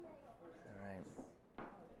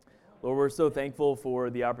Lord, we're so thankful for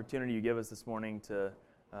the opportunity you give us this morning to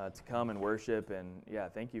come and worship. And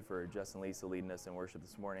thank you for Justin and Lisa leading us in worship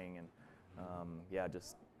this morning. And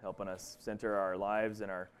just helping us center our lives and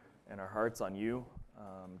our hearts on you.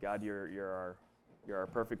 God, you're our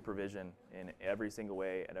perfect provision in every single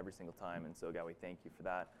way at every single time. And so, God, we thank you for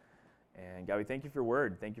that. And God, we thank you for your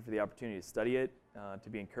word. Thank you for the opportunity to study it, to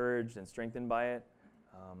be encouraged and strengthened by it.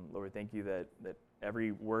 Lord, thank you that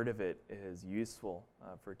every word of it is useful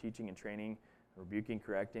for teaching and training, rebuking,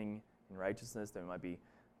 correcting in righteousness, that we might be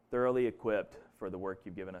thoroughly equipped for the work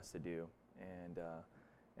you've given us to do. And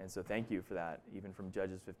so thank you for that. Even from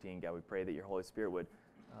Judges 15, God, we pray that your Holy Spirit would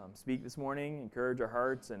speak this morning, encourage our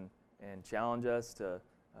hearts, and challenge us to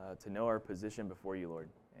know our position before you, Lord,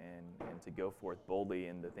 and to go forth boldly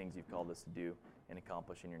in the things you've called us to do and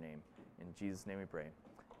accomplish in your name. In Jesus' name we pray.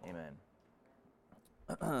 Amen.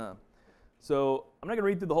 So I'm not going to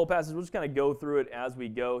read through the whole passage. We'll just kind of go through it as we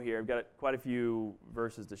go here. I've got quite a few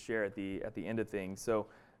verses to share at the end of things. So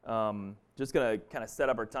just going to kind of set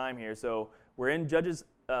up our time here. So we're in Judges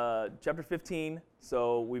chapter 15.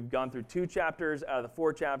 So we've gone through 2 chapters out of the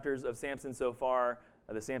 4 chapters of Samson so far,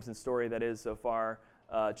 the Samson story that is so far.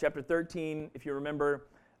 Chapter 13, if you remember,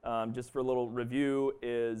 just for a little review,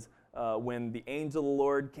 is when the angel of the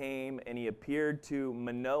Lord came and he appeared to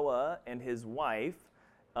Manoah and his wife,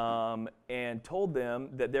 and told them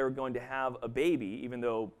that they were going to have a baby, even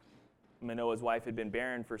though Manoah's wife had been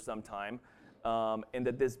barren for some time, and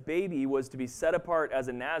that this baby was to be set apart as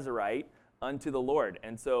a Nazirite unto the Lord.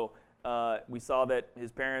 And so we saw that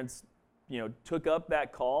his parents, took up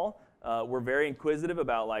that call. Were very inquisitive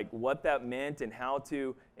about what that meant and how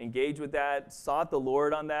to engage with that. Sought the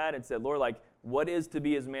Lord on that and said, Lord, what is to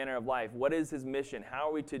be his manner of life? What is his mission? How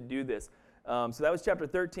are we to do this? So that was chapter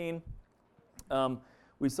 13.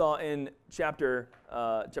 We saw in chapter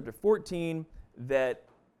 14 that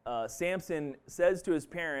Samson says to his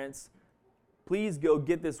parents, please go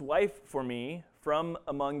get this wife for me from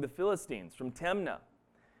among the Philistines, from Timnah.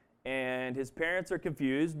 And his parents are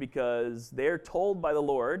confused because they're told by the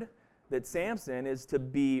Lord that Samson is to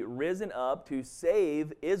be risen up to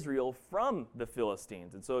save Israel from the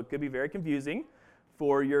Philistines. And so it could be very confusing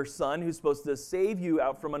for your son, who's supposed to save you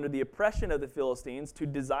out from under the oppression of the Philistines, to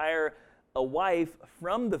desire a wife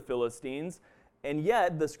from the Philistines. And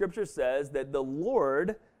yet the scripture says that the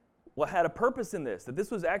Lord had a purpose in this, that this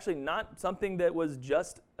was actually not something that was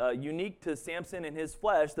just unique to Samson and his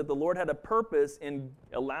flesh, that the Lord had a purpose in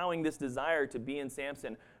allowing this desire to be in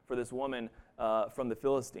Samson for this woman from the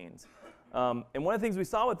Philistines. And one of the things we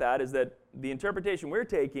saw with that is that the interpretation we're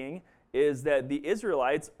taking is that the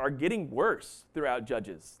Israelites are getting worse throughout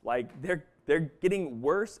Judges. They're getting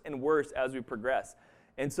worse and worse as we progress.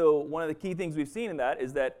 And so one of the key things we've seen in that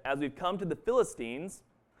is that as we've come to the Philistines,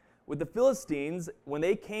 with the Philistines, when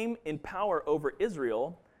they came in power over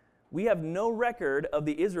Israel, we have no record of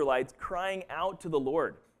the Israelites crying out to the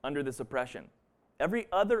Lord under this oppression. Every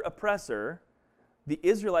other oppressor, the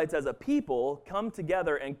Israelites as a people come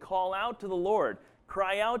together and call out to the Lord,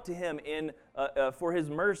 cry out to him for his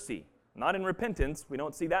mercy. Not in repentance, we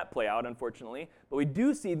don't see that play out, unfortunately, but we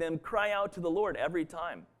do see them cry out to the Lord every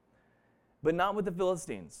time. But not with the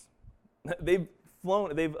Philistines. They've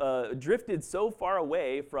drifted so far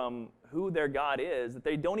away from who their God is that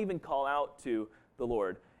they don't even call out to the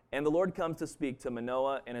Lord. And the Lord comes to speak to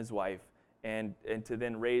Manoah and his wife and to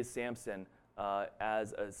then raise Samson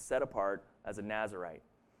as a set apart, as a Nazirite.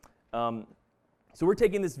 So we're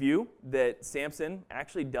taking this view that Samson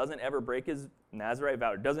actually doesn't ever break his Nazirite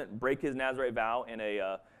vow, or doesn't break his Nazirite vow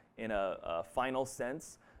in a final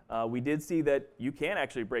sense. We did see that you can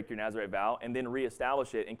actually break your Nazirite vow and then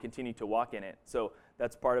reestablish it and continue to walk in it. So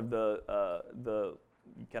that's part of the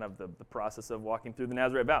process of walking through the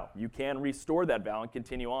Nazirite vow. You can restore that vow and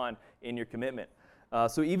continue on in your commitment.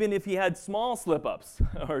 So even if he had small slip-ups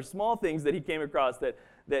or small things that he came across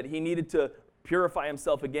that he needed to purify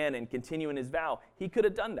himself again and continue in his vow, he could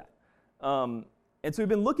have done that. And so we've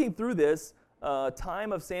been looking through this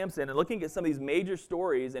time of Samson and looking at some of these major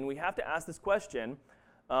stories, and we have to ask this question.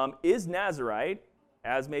 Is Nazirite,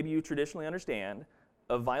 as maybe you traditionally understand,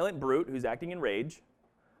 a violent brute who's acting in rage,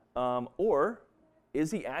 or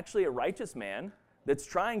is he actually a righteous man that's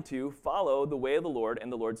trying to follow the way of the Lord and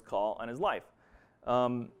the Lord's call on his life?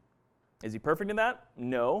 Is he perfect in that?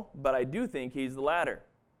 No, but I do think he's the latter,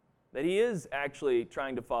 that he is actually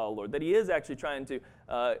trying to follow the Lord, that he is actually trying to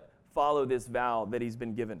follow this vow that he's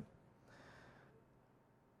been given.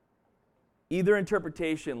 Either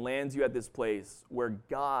interpretation lands you at this place where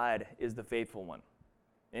God is the faithful one.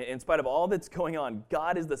 In spite of all that's going on,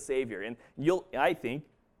 God is the Savior. And I think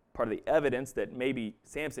part of the evidence that maybe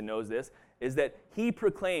Samson knows this, is that he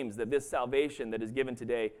proclaims that this salvation that is given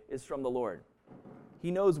today is from the Lord.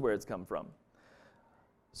 He knows where it's come from.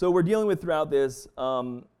 So we're dealing with throughout this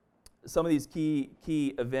some of these key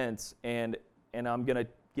events, and I'm going to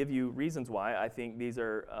give you reasons why I think these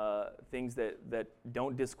are things that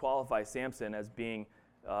don't disqualify Samson as being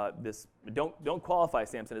don't qualify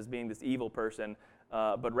Samson as being this evil person,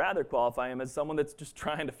 but rather qualify him as someone that's just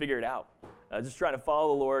trying to figure it out, just trying to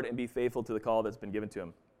follow the Lord and be faithful to the call that's been given to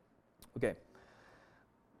him. Okay,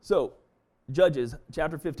 so Judges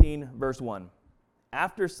chapter 15, verse 1.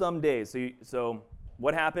 After some days, so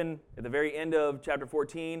what happened at the very end of chapter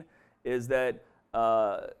 14 is that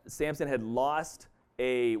Samson had lost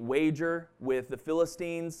a wager with the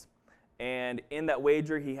Philistines, and in that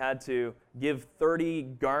wager he had to give 30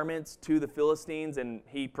 garments to the Philistines, and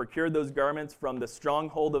he procured those garments from the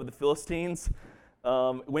stronghold of the Philistines,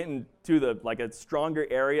 went into a stronger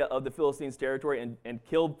area of the Philistines' territory and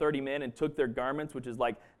killed 30 men and took their garments, which is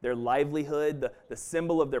like their livelihood, the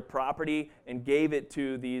symbol of their property, and gave it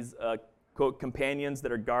to these quote companions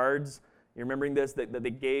that are guards. You're remembering this, that they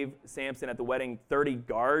gave Samson at the wedding 30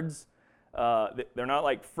 guards. They're not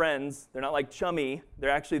like friends. They're not like chummy.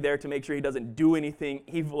 They're actually there to make sure he doesn't do anything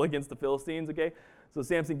evil against the Philistines, okay? So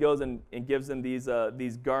Samson goes and gives them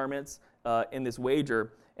these garments in this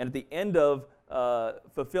wager. And at the end of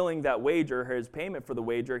fulfilling that wager, his payment for the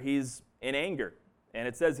wager, he's in anger. And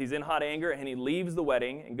it says he's in hot anger, and he leaves the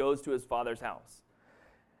wedding and goes to his father's house.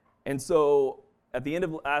 And so at the end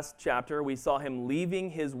of last chapter, we saw him leaving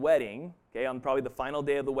his wedding, okay, on probably the final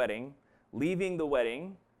day of the wedding, leaving the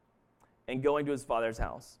wedding and going to his father's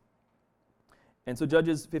house. And so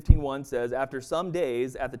Judges 15:1 says, after some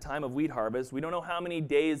days at the time of wheat harvest, we don't know how many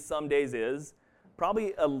days some days is,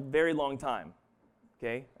 probably a very long time,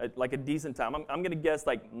 okay, like a decent time. I'm going to guess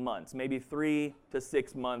like months, maybe 3 to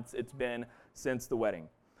 6 months it's been since the wedding.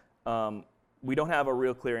 We don't have a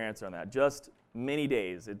real clear answer on that, just many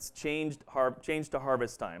days. It's changed to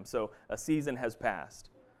harvest time, so a season has passed.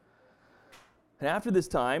 And after this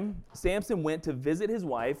time, Samson went to visit his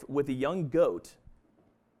wife with a young goat.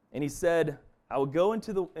 And he said, I will go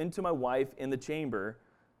into my wife in the chamber,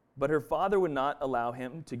 but her father would not allow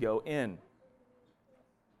him to go in.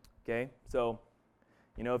 Okay, so,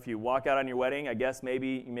 if you walk out on your wedding, I guess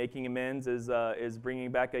maybe making amends is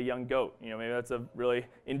bringing back a young goat. Maybe that's a really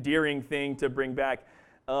endearing thing to bring back.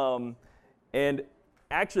 And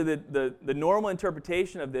actually, the normal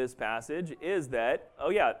interpretation of this passage is that,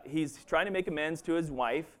 he's trying to make amends to his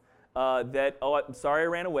wife, I'm sorry I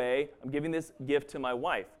ran away, I'm giving this gift to my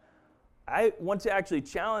wife. I want to actually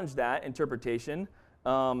challenge that interpretation,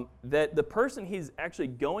 that the person he's actually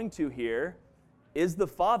going to here is the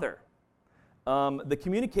father. The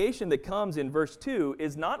communication that comes in verse 2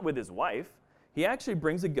 is not with his wife. He actually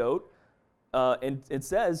brings a goat. And it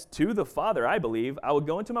says, to the father, I believe, I will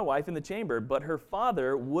go into my wife in the chamber, but her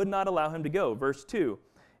father would not allow him to go. Verse 2,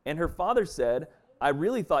 and her father said, I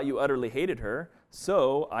really thought you utterly hated her,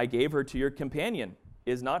 so I gave her to your companion.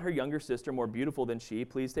 Is not her younger sister more beautiful than she?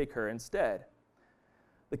 Please take her instead.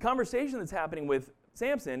 The conversation that's happening with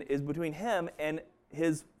Samson is between him and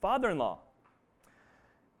his father-in-law.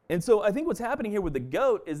 And so I think what's happening here with the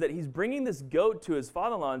goat is that he's bringing this goat to his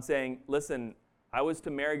father-in-law and saying, listen, I was to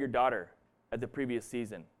marry your daughter at the previous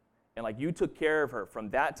season. And you took care of her from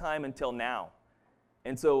that time until now.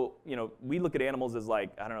 And so, we look at animals as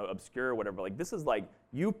obscure or whatever. This is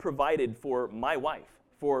you provided for my wife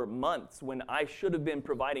for months when I should have been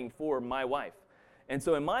providing for my wife. And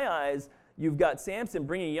so in my eyes, you've got Samson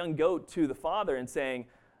bringing a young goat to the father and saying,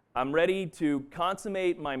 I'm ready to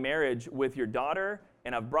consummate my marriage with your daughter,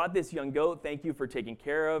 and I've brought this young goat. Thank you for taking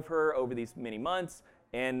care of her over these many months,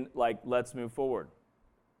 and let's move forward.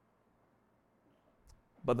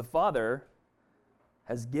 But the father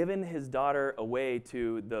has given his daughter away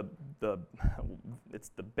to it's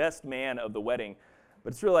the best man of the wedding,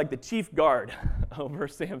 but it's really like the chief guard over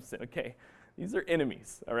Samson, okay? These are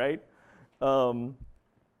enemies, all right?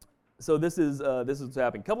 So this is what's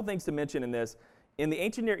happening. A couple things to mention in this. In the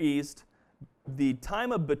ancient Near East, the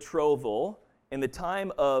time of betrothal and the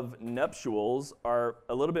time of nuptials are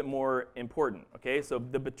a little bit more important, okay? So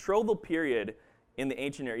the betrothal period in the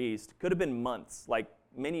ancient Near East could have been months,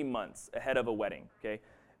 many months ahead of a wedding, okay?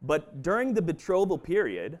 But during the betrothal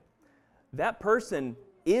period, that person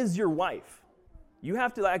is your wife. You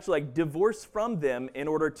have to actually divorce from them in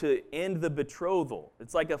order to end the betrothal.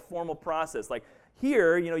 It's like a formal process.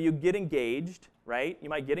 Here, you get engaged, right? You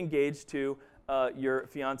might get engaged to your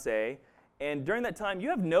fiancé, and during that time, you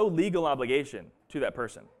have no legal obligation to that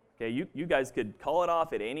person, okay? You guys could call it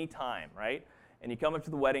off at any time, right? and you come up to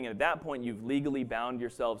the wedding, and at that point, you've legally bound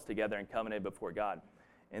yourselves together in covenant before God.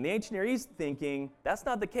 And the ancient Near East thinking, that's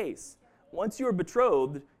not the case. Once you're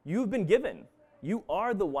betrothed, you've been given. You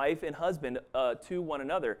are the wife and husband to one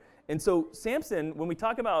another. And so Samson, when we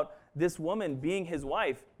talk about this woman being his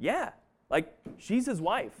wife, yeah, like she's his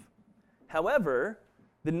wife. However,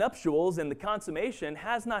 the nuptials and the consummation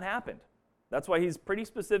has not happened. That's why he's pretty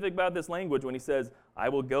specific about this language when he says, I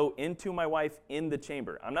will go into my wife in the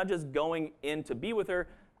chamber. I'm not just going in to be with her,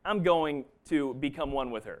 I'm going to become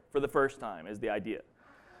one with her for the first time is the idea.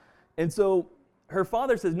 And so her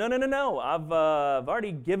father says, no, I've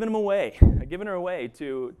already given him away. I've given her away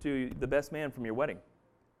to the best man from your wedding.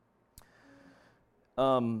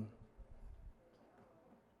 So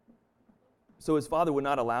his father would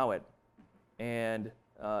not allow it. And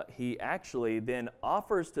he actually then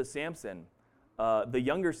offers to Samson the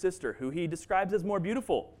younger sister, who he describes as more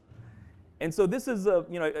beautiful. And so this is, I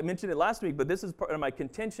mentioned it last week, but this is part of my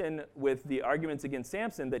contention with the arguments against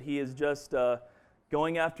Samson, that he is just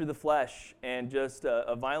going after the flesh and just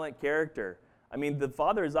a violent character. I mean, the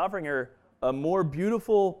father is offering her a more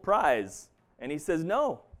beautiful prize. And he says,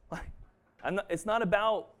 no, it's not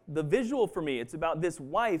about the visual for me. It's about this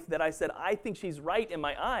wife that I said, I think she's right in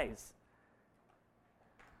my eyes.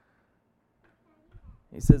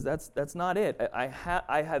 He says, that's not it.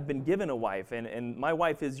 I have been given a wife, and my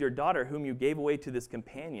wife is your daughter, whom you gave away to this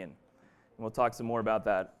companion. And we'll talk some more about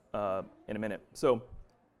that in a minute. So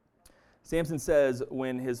Samson says,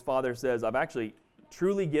 when his father says, I've actually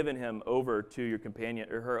truly given him over to your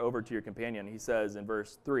companion, or her over to your companion, he says in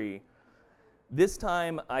verse 3, this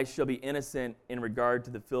time I shall be innocent in regard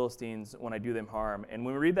to the Philistines when I do them harm. And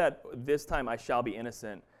when we read that, this time I shall be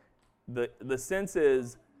innocent, the sense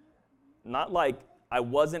is not like I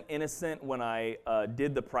wasn't innocent when I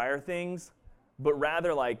did the prior things, but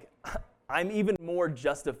rather like I'm even more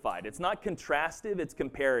justified. It's not contrastive, it's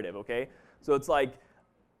comparative, okay? So it's like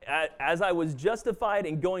as I was justified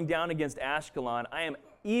in going down against Ashkelon, I am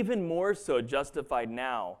even more so justified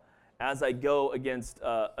now as I go against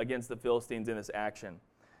the Philistines in this action.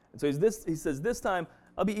 And so he says, this time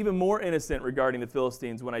I'll be even more innocent regarding the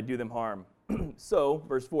Philistines when I do them harm. So,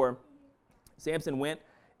 verse 4, Samson went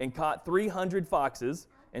and caught 300 foxes,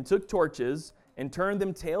 and took torches, and turned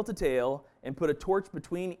them tail to tail, and put a torch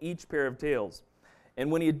between each pair of tails.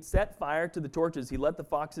 And when he had set fire to the torches, he let the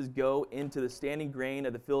foxes go into the standing grain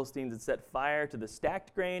of the Philistines, and set fire to the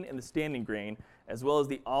stacked grain and the standing grain, as well as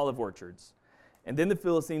the olive orchards. And then the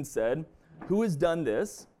Philistines said, who has done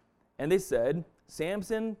this? And they said,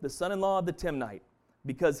 Samson, the son-in-law of the Timnite,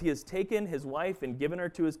 because he has taken his wife and given her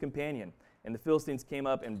to his companion. And the Philistines came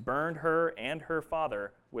up and burned her and her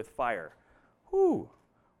father with fire. Whew.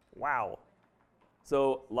 Wow.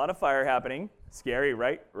 So a lot of fire happening. Scary,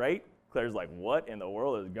 right? Claire's like, what in the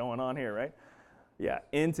world is going on here, right? Yeah,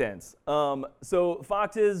 intense. So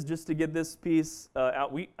foxes, just to get this piece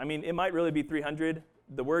out, it might really be 300.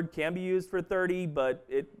 The word can be used for 30, but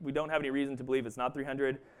we don't have any reason to believe it's not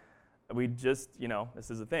 300. We just, this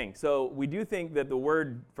is a thing. So we do think that the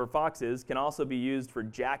word for foxes can also be used for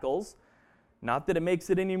jackals. Not that it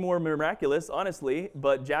makes it any more miraculous, honestly,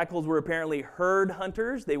 but jackals were apparently herd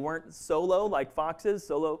hunters. They weren't solo like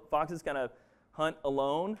foxes. Foxes kind of hunt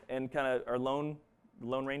alone and kind of are lone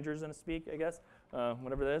rangers, so to speak, I guess,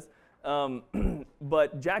 whatever that is.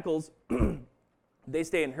 But jackals, they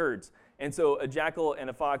stay in herds. And so a jackal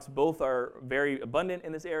and a fox both are very abundant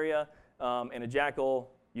in this area. And a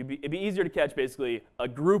jackal, it'd be easier to catch basically a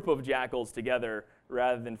group of jackals together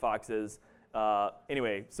rather than foxes.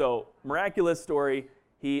 Anyway, so miraculous story.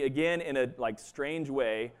 He again, in a strange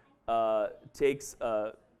way, takes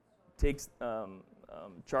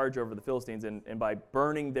charge over the Philistines and by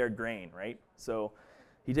burning their grain. Right. So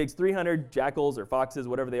he takes 300 jackals or foxes,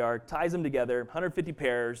 whatever they are, ties them together, 150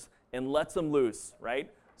 pairs, and lets them loose.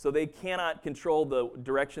 Right. So they cannot control the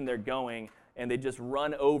direction they're going, and they just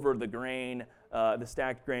run over the grain, the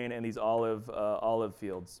stacked grain, and these olive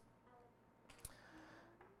fields.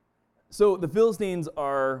 So the Philistines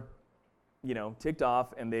are, ticked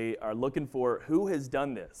off, and they are looking for who has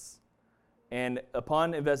done this. And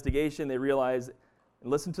upon investigation, they realize,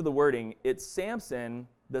 and listen to the wording, it's Samson,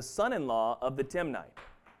 the son-in-law of the Timnite.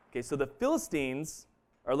 Okay, so the Philistines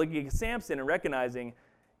are looking at Samson and recognizing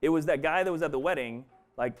it was that guy that was at the wedding.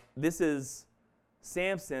 This is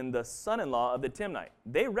Samson, the son-in-law of the Timnite.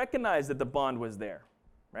 They recognize that the bond was there,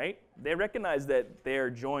 right? They recognize that they are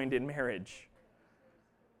joined in marriage.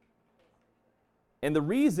 And the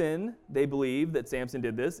reason they believe that Samson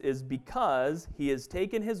did this is because he has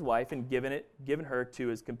taken his wife and given her to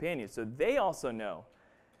his companion. So they also know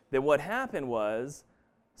that what happened was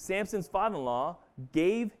Samson's father-in-law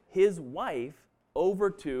gave his wife over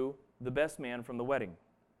to the best man from the wedding.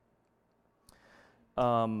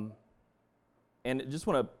 And I just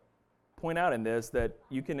want to point out in this that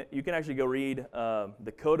you can actually go read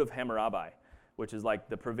the Code of Hammurabi, which is like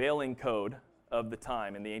the prevailing code of the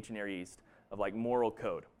time in the ancient Near East of like moral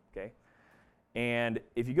code, okay? And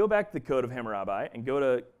if you go back to the Code of Hammurabi and go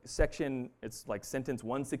to section, it's like sentence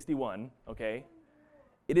 161, okay?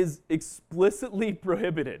 It is explicitly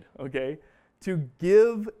prohibited, okay, to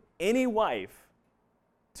give any wife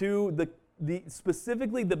to the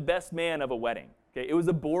specifically the best man of a wedding, okay? It was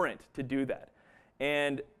abhorrent to do that.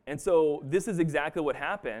 And so this is exactly what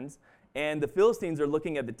happens, and the Philistines are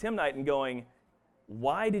looking at the Timnite and going,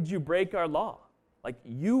 why did you break our law? Like,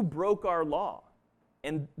 you broke our law.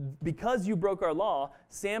 And because you broke our law,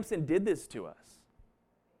 Samson did this to us.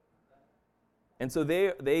 And so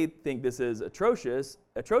they think this is atrocious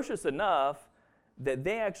enough that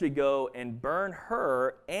they actually go and burn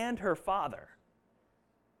her and her father.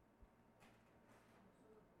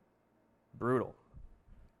 Brutal.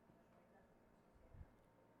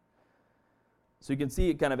 So you can see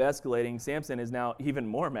it kind of escalating. Samson is now even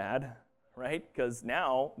more mad, right? Because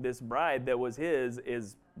now this bride that was his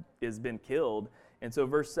is been killed. And so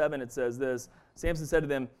verse 7, it says this, Samson said to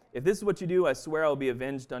them, if this is what you do, I swear I will be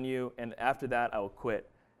avenged on you, and after that I will quit.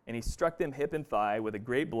 And he struck them hip and thigh with a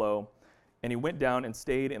great blow, and he went down and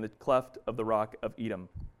stayed in the cleft of the rock of Edom.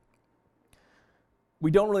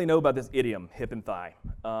 We don't really know about this idiom, hip and thigh,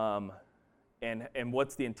 and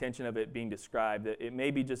what's the intention of it being described. It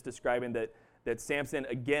may be just describing that Samson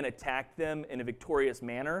again attacked them in a victorious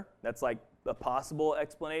manner. That's like a possible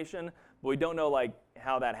explanation, but we don't know like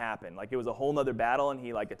how that happened. Like it was a whole nother battle and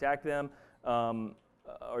he like attacked them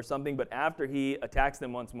or something, but after he attacks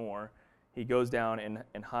them once more, he goes down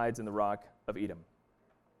and hides in the rock of Edom.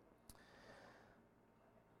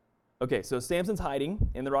 Okay, so Samson's hiding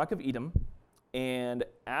in the rock of Edom, and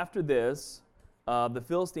after this, the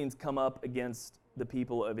Philistines come up against the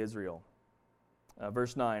people of Israel.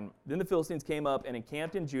 Verse 9, then the Philistines came up and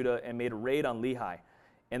encamped in Judah and made a raid on Lehi.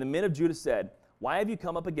 And the men of Judah said, why have you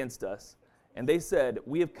come up against us? And they said,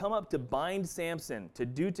 we have come up to bind Samson, to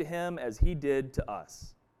do to him as he did to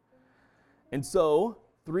us. And so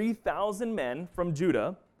 3,000 men from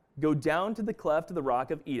Judah go down to the cleft of the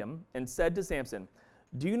rock of Edom and said to Samson,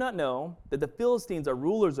 do you not know that the Philistines are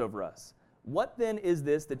rulers over us? What then is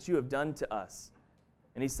this that you have done to us?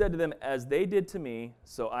 And he said to them, as they did to me,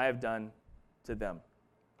 so I have done to them.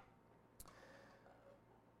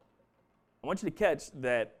 I want you to catch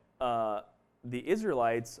that the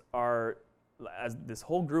Israelites are, as this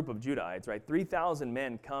whole group of Judahites, right? 3,000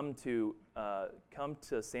 men come to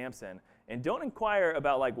Samson and don't inquire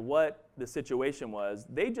about like what the situation was.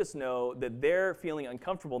 They just know that they're feeling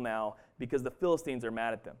uncomfortable now because the Philistines are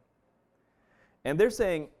mad at them. And they're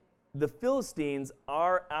saying, the Philistines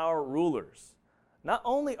are our rulers. Not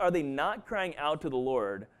only are they not crying out to the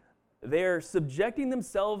Lord, they're subjecting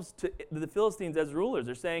themselves to the Philistines as rulers.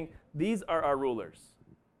 They're saying, these are our rulers.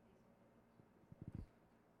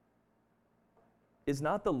 Is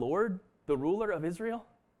not the Lord the ruler of Israel?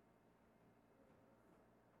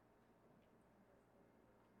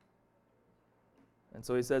 And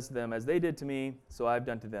so he says to them, as they did to me, so I've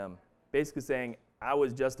done to them. Basically saying, I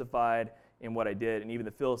was justified in what I did, and even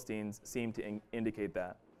the Philistines seem to indicate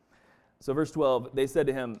that. So verse 12, they said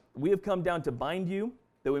to him, we have come down to bind you,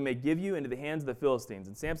 that we may give you into the hands of the Philistines.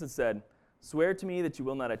 And Samson said, swear to me that you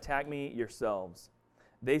will not attack me yourselves.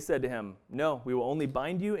 They said to him, no, we will only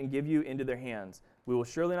bind you and give you into their hands. We will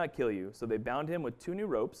surely not kill you. So they bound him with 2 new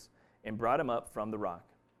ropes and brought him up from the rock.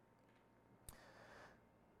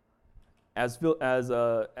 As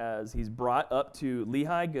he's brought up to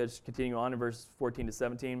Lehi, just continue on in verse 14 to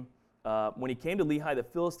 17, when he came to Lehi, the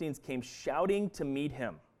Philistines came shouting to meet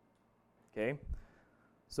him. Okay?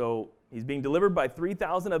 So he's being delivered by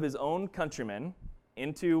 3,000 of his own countrymen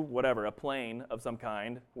into whatever, a plain of some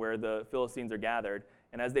kind where the Philistines are gathered.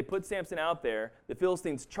 And as they put Samson out there, the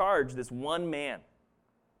Philistines charge this one man,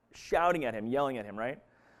 shouting at him, yelling at him, right?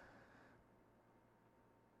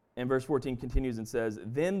 And verse 14 continues and says,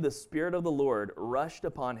 then the Spirit of the Lord rushed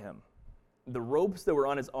upon him. The ropes that were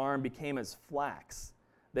on his arm became as flax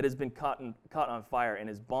that has been caught on fire, and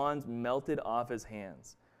his bonds melted off his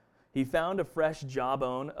hands. He found a fresh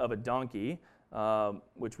jawbone of a donkey,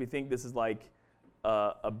 which we think this is like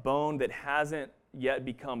a bone that hasn't yet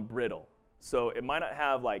become brittle. So it might not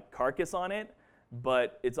have like carcass on it,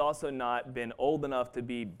 but it's also not been old enough to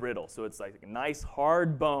be brittle. So it's like a nice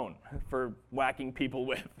hard bone for whacking people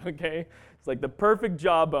with, okay? It's like the perfect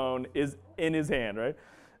jawbone is in his hand, right?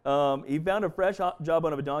 He found a fresh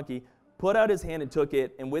jawbone of a donkey, put out his hand and took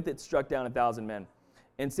it, and with it struck down 1,000 men.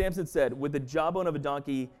 And Samson said, with the jawbone of a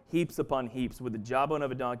donkey, heaps upon heaps. With the jawbone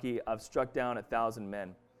of a donkey, I've struck down 1,000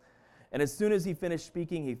 men. And as soon as he finished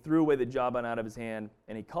speaking, he threw away the jawbone out of his hand,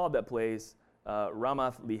 and he called that place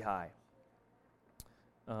Ramath Lehi,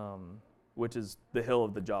 which is the hill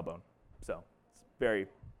of the jawbone. So, it's very,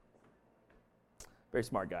 very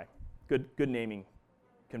smart guy. Good naming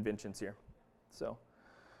conventions here. So,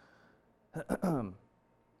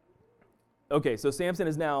 okay, so Samson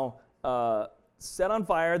is now set on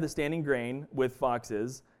fire the standing grain with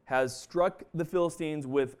foxes, has struck the Philistines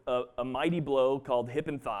with a mighty blow called hip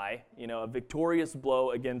and thigh, a victorious blow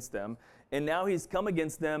against them. And now he's come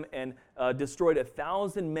against them and destroyed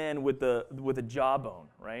 1,000 men with a jawbone,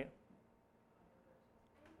 right?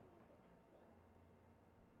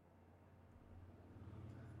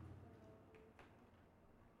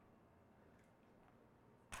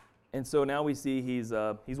 And so now we see he's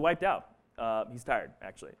wiped out. He's tired,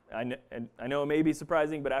 actually. I know it may be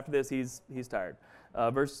surprising, but after this, he's tired.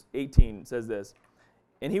 Verse 18 says this,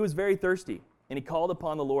 and he was very thirsty, and he called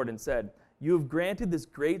upon the Lord and said, you have granted this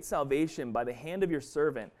great salvation by the hand of your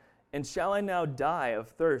servant, and shall I now die of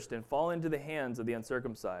thirst and fall into the hands of the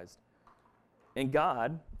uncircumcised? And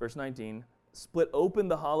God, verse 19, split open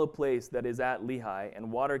the hollow place that is at Lehi,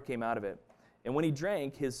 and water came out of it. And when he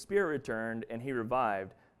drank, his spirit returned, and he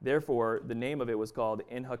revived. Therefore, the name of it was called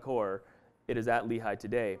En Hakor. It is at Lehi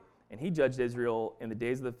today. And he judged Israel in the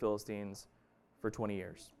days of the Philistines for 20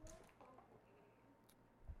 years.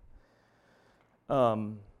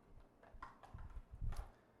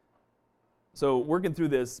 So working through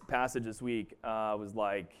this passage this week, was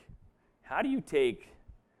like, how do you take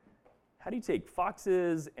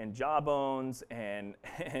foxes and jawbones and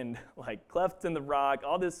like clefts in the rock,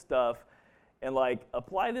 all this stuff, and like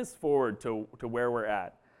apply this forward to where we're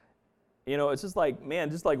at? It's just like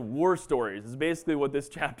war stories is basically what this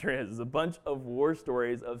chapter is. It's a bunch of war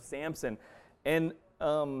stories of Samson. And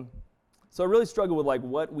so I really struggle with like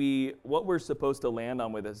what we're supposed to land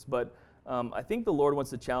on with this. But I think the Lord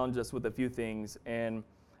wants to challenge us with a few things. And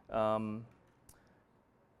I'm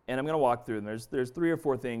going to walk through them. There's 3 or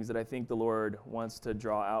 4 things that I think the Lord wants to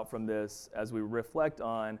draw out from this as we reflect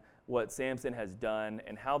on what Samson has done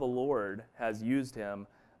and how the Lord has used him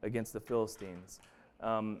against the Philistines.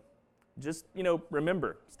 Just,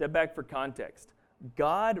 remember, step back for context.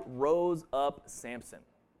 God rose up Samson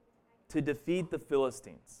to defeat the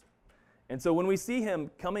Philistines. And so when we see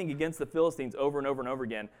him coming against the Philistines over and over and over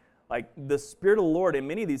again, like the Spirit of the Lord in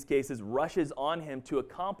many of these cases rushes on him to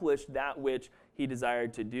accomplish that which he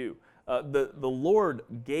desired to do. The Lord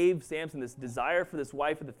gave Samson this desire for this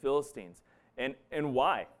wife of the Philistines. And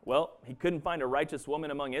why? Well, he couldn't find a righteous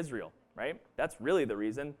woman among Israel. Right? That's really the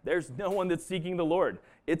reason. There's no one that's seeking the Lord.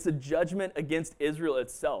 It's a judgment against Israel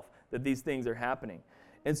itself that these things are happening.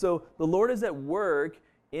 And so the Lord is at work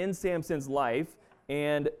in Samson's life,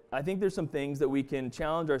 and I think there's some things that we can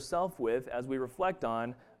challenge ourselves with as we reflect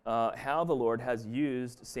on how the Lord has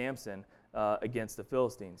used Samson against the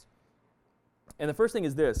Philistines. And the first thing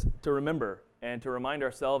is this, to remember and to remind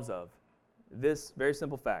ourselves of this very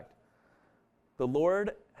simple fact. The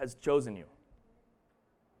Lord has chosen you.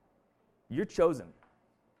 You're chosen.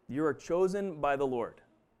 You are chosen by the Lord.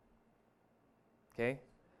 Okay?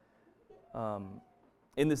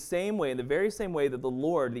 In the very same way that the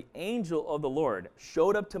Lord, the angel of the Lord,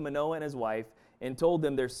 showed up to Manoah and his wife and told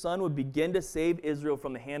them their son would begin to save Israel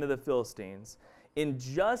from the hand of the Philistines, in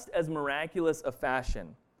just as miraculous a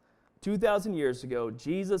fashion, 2,000 years ago,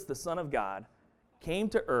 Jesus, the Son of God, came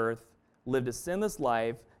to earth, lived a sinless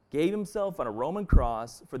life, gave himself on a Roman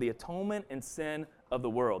cross for the atonement and sin of the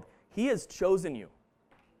world. He has chosen you.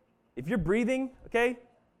 If you're breathing, okay,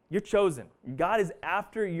 you're chosen. God is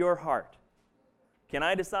after your heart. Can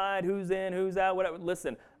I decide who's in, who's out, whatever?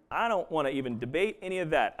 Listen, I don't want to even debate any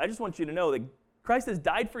of that. I just want you to know that Christ has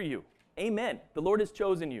died for you. Amen. The Lord has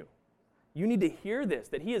chosen you. You need to hear this,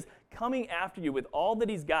 that he is coming after you with all that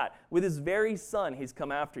he's got. With his very son, he's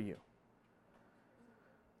come after you.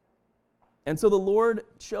 And so the Lord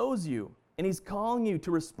chose you, and he's calling you to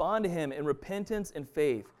respond to him in repentance and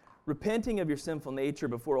faith, repenting of your sinful nature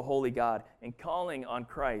before a holy God and calling on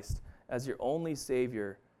Christ as your only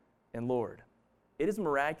Savior and Lord. It is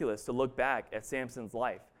miraculous to look back at Samson's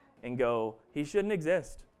life and go, he shouldn't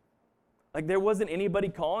exist. Like there wasn't anybody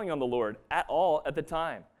calling on the Lord at all at the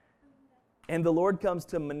time. And the Lord comes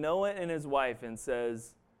to Manoah and his wife and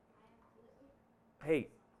says, hey,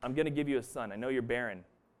 I'm going to give you a son. I know you're barren,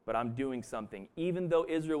 but I'm doing something. Even though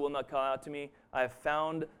Israel will not call out to me, I have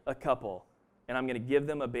found a couple, and I'm going to give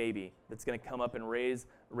them a baby that's going to come up and raise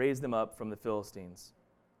them up from the Philistines.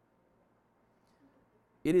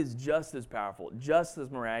 it is just as powerful, just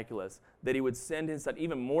as miraculous that he would send his son,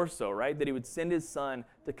 even more so, right? That he would send his son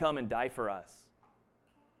to come and die for us.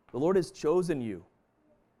 The Lord has chosen you.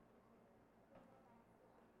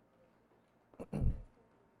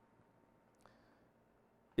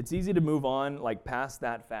 It's easy to move on like past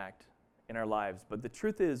that fact in our lives, but the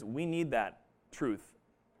truth is we need that truth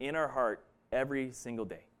in our heart every single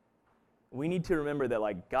day. We need to remember that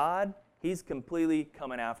like God, he's completely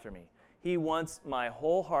coming after me. He wants my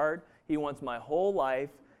whole heart. He wants my whole life.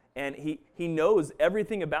 And he knows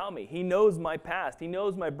everything about me. He knows my past. He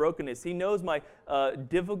knows my brokenness. He knows my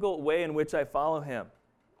difficult way in which I follow him.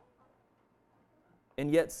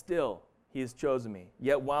 And yet still, he has chosen me.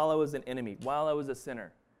 Yet while I was an enemy, while I was a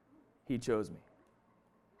sinner, he chose me.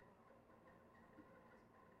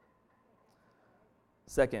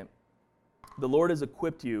 Second, the Lord has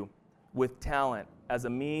equipped you with talent as a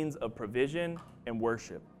means of provision and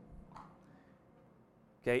worship.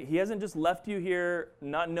 Okay, he hasn't just left you here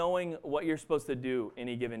not knowing what you're supposed to do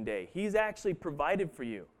any given day. He's actually provided for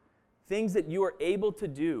you things that you are able to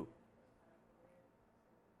do.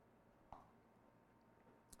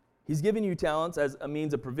 He's given you talents as a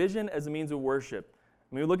means of provision, as a means of worship.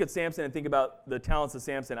 When we look at Samson and think about the talents of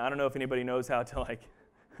Samson, I don't know if anybody knows how to like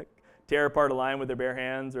tear apart a lion with their bare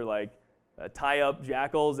hands or like tie up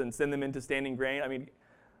jackals and send them into standing grain. I mean,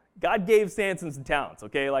 God gave Samson some talents,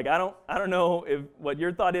 okay? Like I don't know if what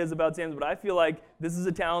your thought is about Samson, but I feel like this is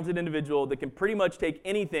a talented individual that can pretty much take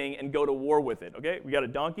anything and go to war with it, okay? We got a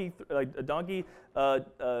donkey,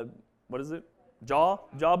 what is it?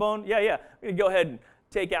 Jawbone? Yeah. We're going to go ahead and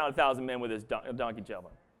take out 1,000 men with his donkey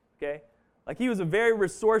jawbone, okay? Like he was a very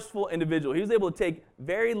resourceful individual. He was able to take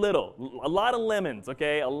very little, a lot of lemons,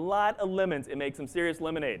 okay? A lot of lemons and make some serious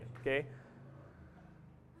lemonade, okay?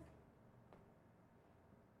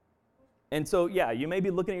 And so, yeah, you may be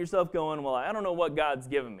looking at yourself going, well, I don't know what God's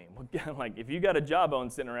given me. Like, if you got a jawbone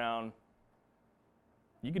sitting around,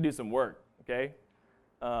 you could do some work, okay?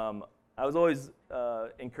 I was always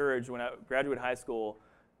encouraged when I graduated high school.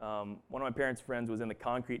 One of my parents' friends was in the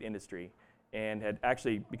concrete industry and had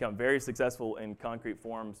actually become very successful in concrete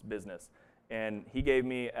forms business. And he gave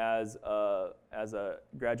me, as a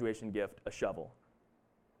graduation gift, a shovel.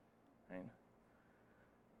 Right?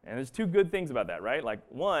 And there's two good things about that, right? Like,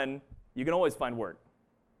 one, you can always find work,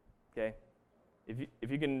 okay?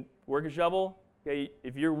 If you can work a shovel, okay,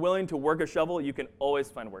 if you're willing to work a shovel, you can always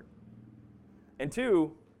find work. And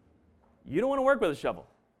two, you don't want to work with a shovel,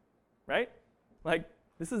 right? Like,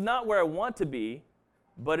 this is not where I want to be,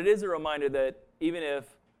 but it is a reminder that even if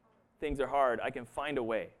things are hard, I can find a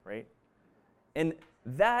way, right? And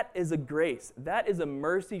that is a grace. That is a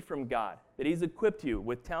mercy from God, that he's equipped you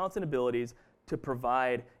with talents and abilities to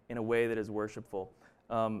provide in a way that is worshipful.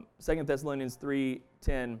 2 Thessalonians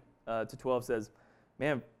 3:10 to 12 says,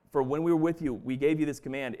 man, for when we were with you, we gave you this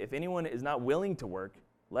command. If anyone is not willing to work,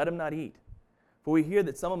 let him not eat. For we hear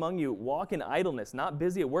that some among you walk in idleness, not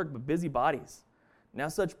busy at work, but busy bodies. Now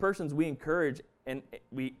such persons we encourage and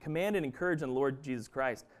we command and encourage in the Lord Jesus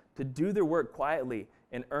Christ to do their work quietly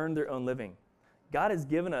and earn their own living. God has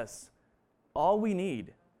given us all we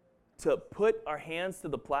need to put our hands to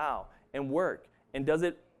the plow and work. And does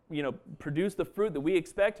it produce the fruit that we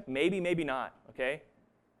expect? Maybe, maybe not, okay?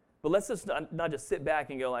 But let's just not just sit back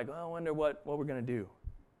and go like, oh, I wonder what we're going to do.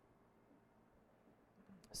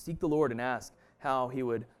 Seek the Lord and ask how he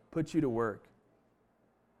would put you to work.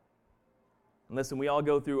 And listen, we all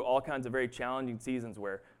go through all kinds of very challenging seasons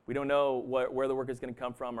where we don't know where the work is going to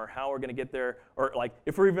come from or how we're going to get there, or like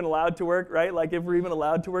if we're even allowed to work, right? Like if we're even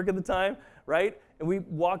allowed to work at the time, right? And we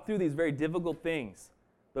walk through these very difficult things.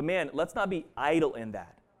 But man, let's not be idle in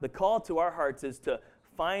that. The call to our hearts is to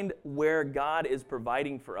find where God is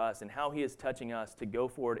providing for us and how he is touching us to go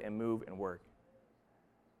forward and move and work.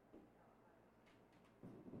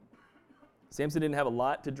 Samson didn't have a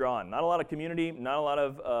lot to draw on. Not a lot of community, not a lot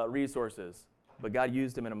of resources. But God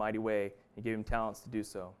used him in a mighty way. He gave him talents to do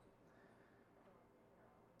so.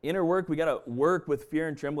 In our work, we got to work with fear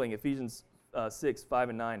and trembling. Ephesians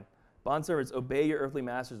 6:5-9. Bondservants, obey your earthly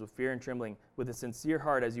masters with fear and trembling, with a sincere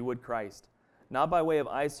heart as you would Christ. Not by way of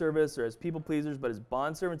eye service or as people pleasers, but as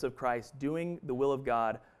bondservants of Christ, doing the will of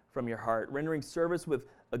God from your heart, rendering service with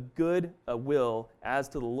a good will as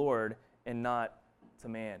to the Lord and not to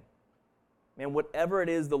man. Man, whatever it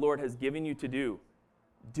is the Lord has given you to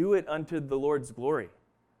do it unto the Lord's glory.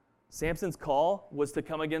 Samson's call was to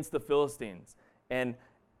come against the Philistines, and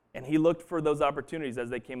he looked for those opportunities as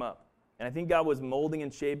they came up. And I think God was molding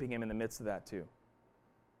and shaping him in the midst of that too.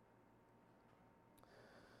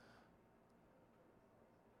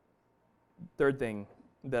 Third thing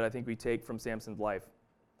that I think we take from Samson's life,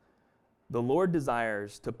 The Lord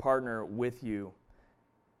desires to partner with you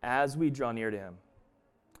as we draw near to him.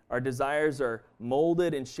 Our desires are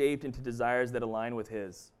molded and shaped into desires that align with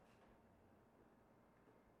his.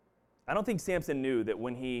 I don't think Samson knew that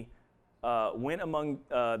when he went among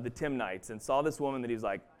the Timnites and saw this woman that he was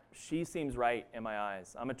like, she seems right in my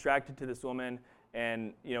eyes. I'm attracted to this woman,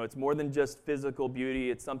 and it's more than just physical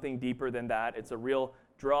beauty. It's something deeper than that. It's a real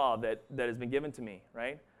draw that has been given to me,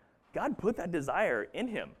 right? God put that desire in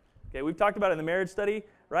him. Okay, we've talked about it in the marriage study,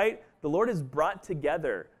 right? The Lord has brought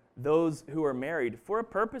together those who are married for a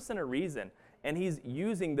purpose and a reason, and he's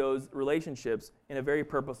using those relationships in a very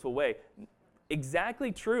purposeful way.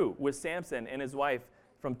 Exactly true with Samson and his wife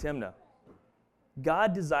from Timnah.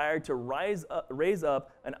 God desired to raise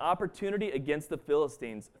up an opportunity against the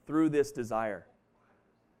Philistines through this desire.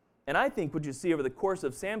 And I think what you see over the course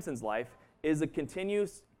of Samson's life is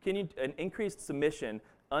an increased submission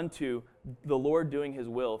unto the Lord doing his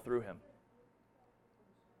will through him.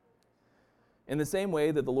 In the same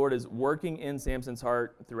way that the Lord is working in Samson's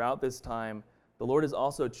heart throughout this time, the Lord has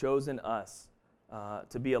also chosen us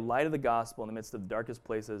to be a light of the gospel in the midst of the darkest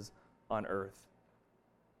places on earth.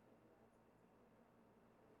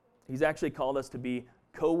 He's actually called us to be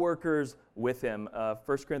co-workers with him.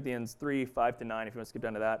 1 Corinthians 3, 5-9, if you want to skip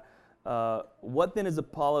down to that. What then is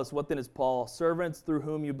Apollos? What then is Paul? Servants through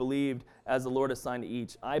whom you believed, as the Lord assigned to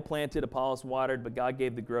each. I planted, Apollos watered, but God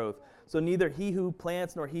gave the growth. So neither he who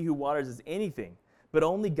plants nor he who waters is anything, but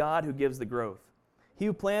only God who gives the growth. He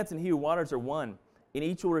who plants and he who waters are one, and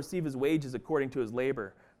each will receive his wages according to his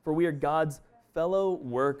labor. For we are God's fellow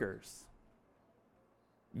workers.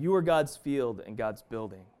 You are God's field and God's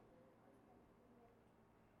building.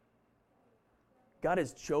 God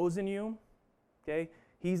has chosen you, okay?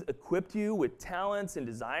 He's equipped you with talents and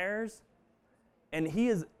desires, and he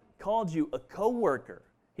has called you a co-worker.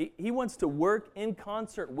 He wants to work in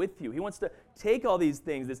concert with you. He wants to take all these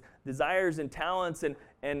things, these desires and talents and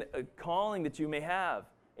a calling that you may have,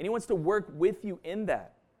 and he wants to work with you in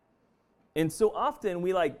that. And so often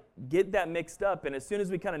we get that mixed up, and as soon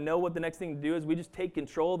as we kind of know what the next thing to do is, we just take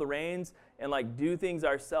control of the reins and do things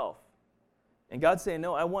ourselves. And God's saying,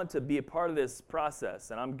 no, I want to be a part of this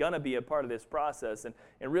process, and I'm going to be a part of this process. And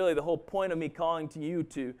really the whole point of me calling to you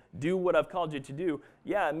to do what I've called you to do,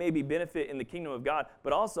 yeah, it may be benefit in the kingdom of God,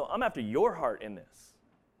 but also I'm after your heart in this.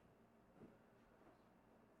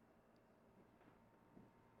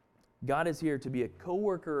 God is here to be a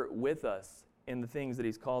co-worker with us in the things that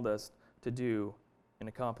he's called us to do and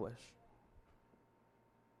accomplish.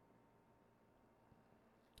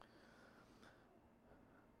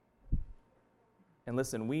 And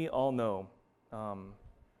listen, we all know,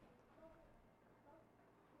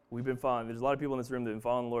 we've been following, there's a lot of people in this room that have been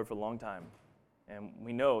following the Lord for a long time. And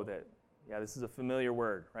we know that, yeah, this is a familiar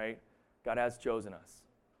word, right? God has chosen us.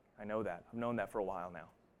 I know that. I've known that for a while now.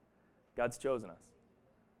 God's chosen us.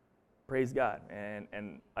 Praise God.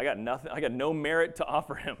 And I got nothing, I got no merit to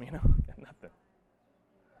offer him, I got nothing.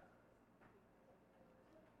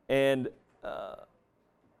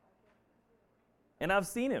 And I've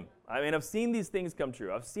seen him. I've seen these things come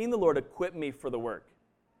true. I've seen the Lord equip me for the work.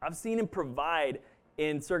 I've seen him provide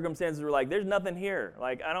in circumstances where there's nothing here.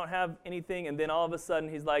 I don't have anything, and then all of a sudden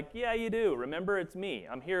he's like, yeah, you do. Remember, it's me.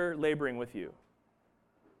 I'm here laboring with you.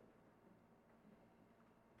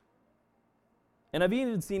 And I've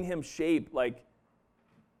even seen him shape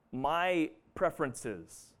my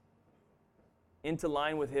preferences into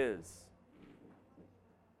line with his.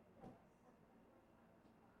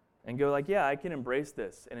 And go yeah, I can embrace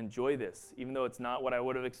this and enjoy this, even though it's not what I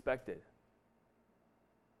would have expected.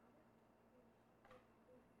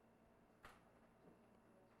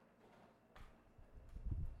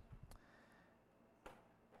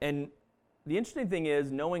 And the interesting thing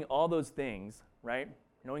is, knowing all those things, right?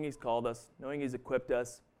 Knowing he's called us, knowing he's equipped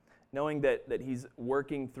us, knowing that he's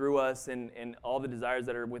working through us and all the desires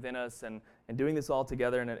that are within us and doing this all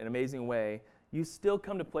together in an amazing way, you still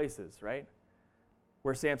come to places, right?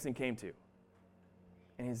 Where Samson came to.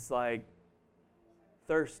 And he's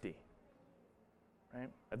thirsty. Right?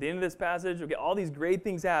 At the end of this passage, okay, all these great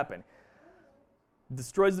things happen.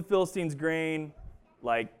 Destroys the Philistines' grain,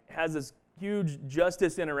 has this huge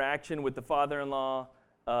justice interaction with the father-in-law,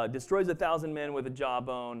 destroys 1,000 men with a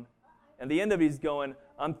jawbone. And the end of it, he's going,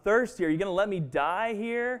 I'm thirsty. Are you going to let me die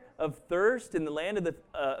here of thirst in the land of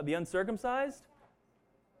the uncircumcised?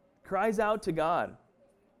 Cries out to God.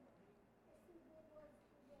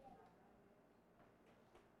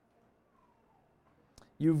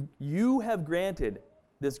 You have granted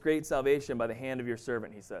this great salvation by the hand of your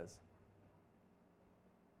servant, he says.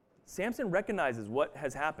 Samson recognizes what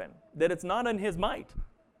has happened, that it's not in his might.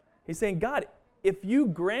 He's saying, God, if you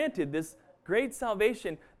granted this great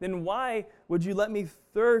salvation, then why would you let me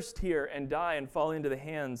thirst here and die and fall into the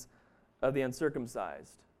hands of the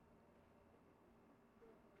uncircumcised?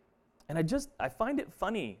 And I find it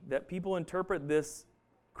funny that people interpret this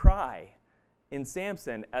cry in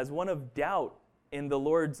Samson as one of doubt in the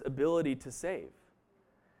Lord's ability to save.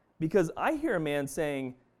 Because I hear a man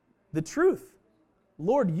saying, the truth,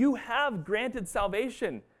 Lord, you have granted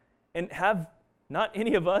salvation. And have not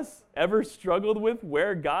any of us ever struggled with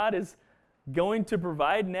where God is going to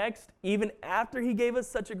provide next, even after he gave us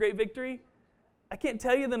such a great victory? I can't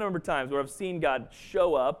tell you the number of times where I've seen God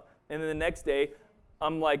show up, and then the next day,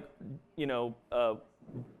 I'm like,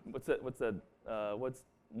 what's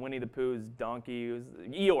Winnie the Pooh's donkey?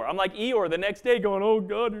 Eeyore. I'm like Eeyore the next day going, oh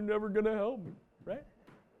God, you're never going to help me, right?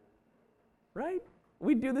 Right?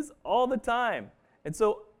 We do this all the time. And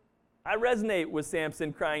so I resonate with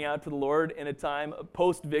Samson crying out to the Lord in a time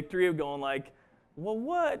post-victory of going like, well,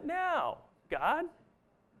 what now, God?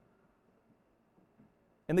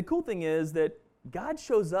 And the cool thing is that God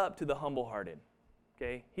shows up to the humble-hearted,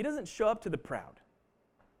 okay? He doesn't show up to the proud.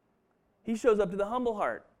 He shows up to the humble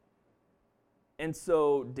heart. And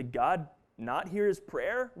so did God not hear his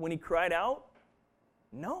prayer when he cried out?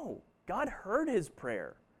 No, God heard his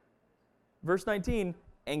prayer. Verse 19,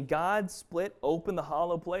 and God split open the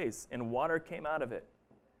hollow place, and water came out of it.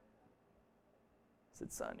 I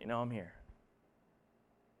said, son, I'm here.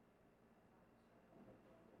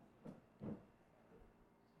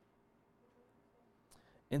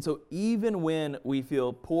 And so even when we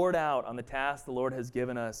feel poured out on the task the Lord has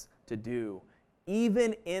given us to do,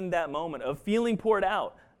 even in that moment of feeling poured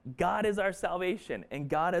out, God is our salvation and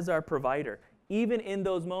God is our provider. Even in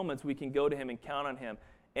those moments, we can go to him and count on him.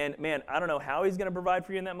 And man, I don't know how he's going to provide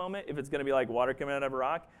for you in that moment, if it's going to be like water coming out of a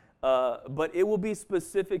rock, but it will be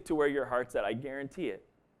specific to where your heart's at. I guarantee it.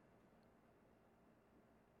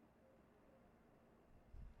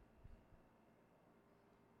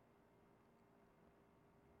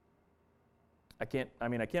 I can't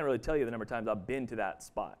really tell you the number of times I've been to that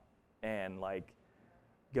spot and like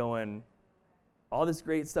going, all this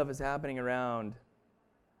great stuff is happening around,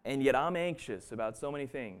 and yet I'm anxious about so many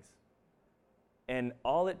things. And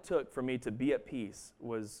all it took for me to be at peace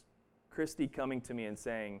was Christy coming to me and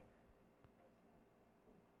saying,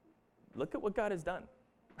 look at what God has done.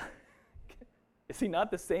 Is he not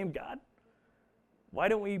the same God? Why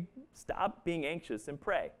don't we stop being anxious and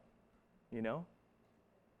pray?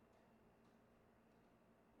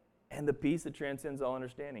 And the peace that transcends all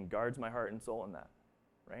understanding guards my heart and soul in that,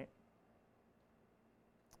 right?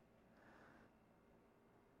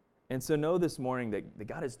 And so know this morning that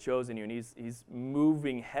God has chosen you, and he's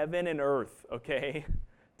moving heaven and earth, okay,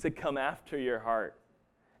 to come after your heart.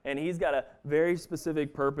 And he's got a very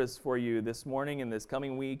specific purpose for you this morning and this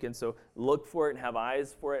coming week, and so look for it and have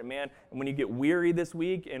eyes for it, man. And when you get weary this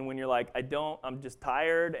week, and when you're like, I'm just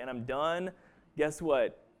tired and I'm done, guess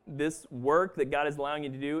what? This work that God is allowing you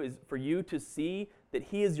to do is for you to see that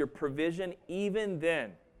he is your provision even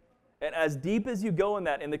then. And as deep as you go in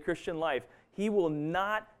that in the Christian life, he will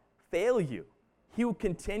not fail you. He will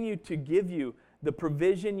continue to give you the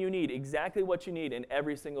provision you need, exactly what you need in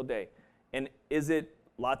every single day. And is it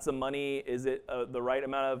lots of money? Is it the right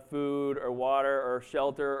amount of food or water or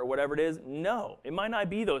shelter or whatever it is? No, it might not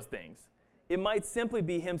be those things. It might simply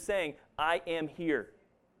be him saying, I am here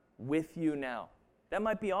with you now. That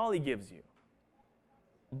might be all he gives you.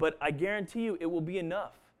 But I guarantee you it will be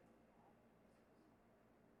enough.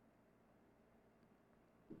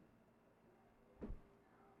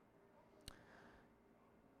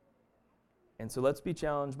 And so let's be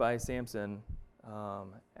challenged by Samson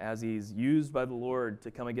as he's used by the Lord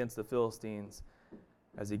to come against the Philistines,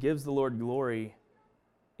 as he gives the Lord glory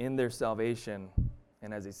in their salvation,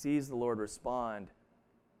 and as he sees the Lord respond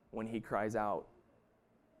when he cries out.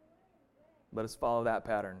 Let us follow that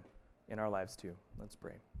pattern in our lives too. Let's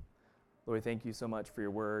pray. Lord, we thank you so much for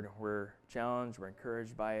your word. We're challenged. We're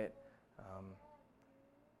encouraged by it.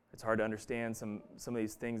 It's hard to understand some of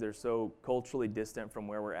these things that are so culturally distant from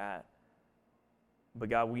where we're at. But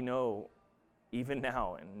God, we know even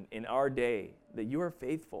now in our day that you are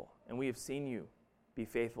faithful, and we have seen you be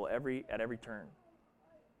faithful at every turn.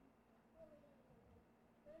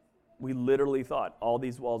 We literally thought all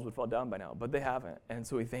these walls would fall down by now, but they haven't. And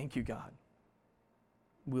so we thank you, God.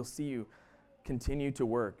 We'll see you continue to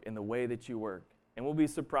work in the way that you work, and we'll be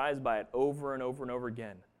surprised by it over and over and over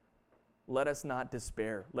again. Let us not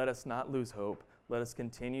despair. Let us not lose hope. Let us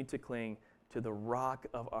continue to cling to the rock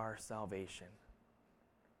of our salvation.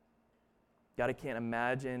 God, I can't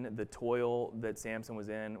imagine the toil that Samson was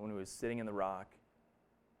in when he was sitting in the rock.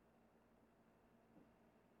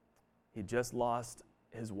 He just lost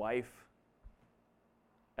his wife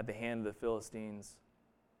at the hand of the Philistines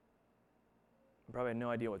and probably had no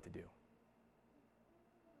idea what to do.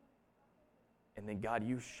 And then, God,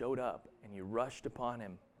 you showed up and you rushed upon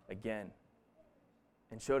him again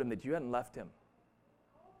and showed him that you hadn't left him,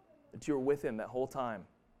 that you were with him that whole time.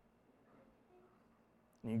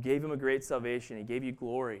 And you gave him a great salvation. He gave you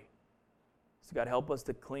glory. So, God, help us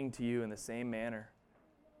to cling to you in the same manner.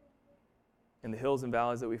 In the hills and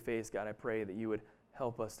valleys that we face, God, I pray that you would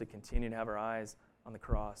help us to continue to have our eyes on the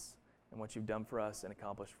cross and what you've done for us and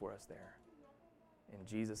accomplished for us there. In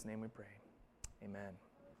Jesus' name we pray. Amen.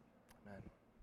 Amen.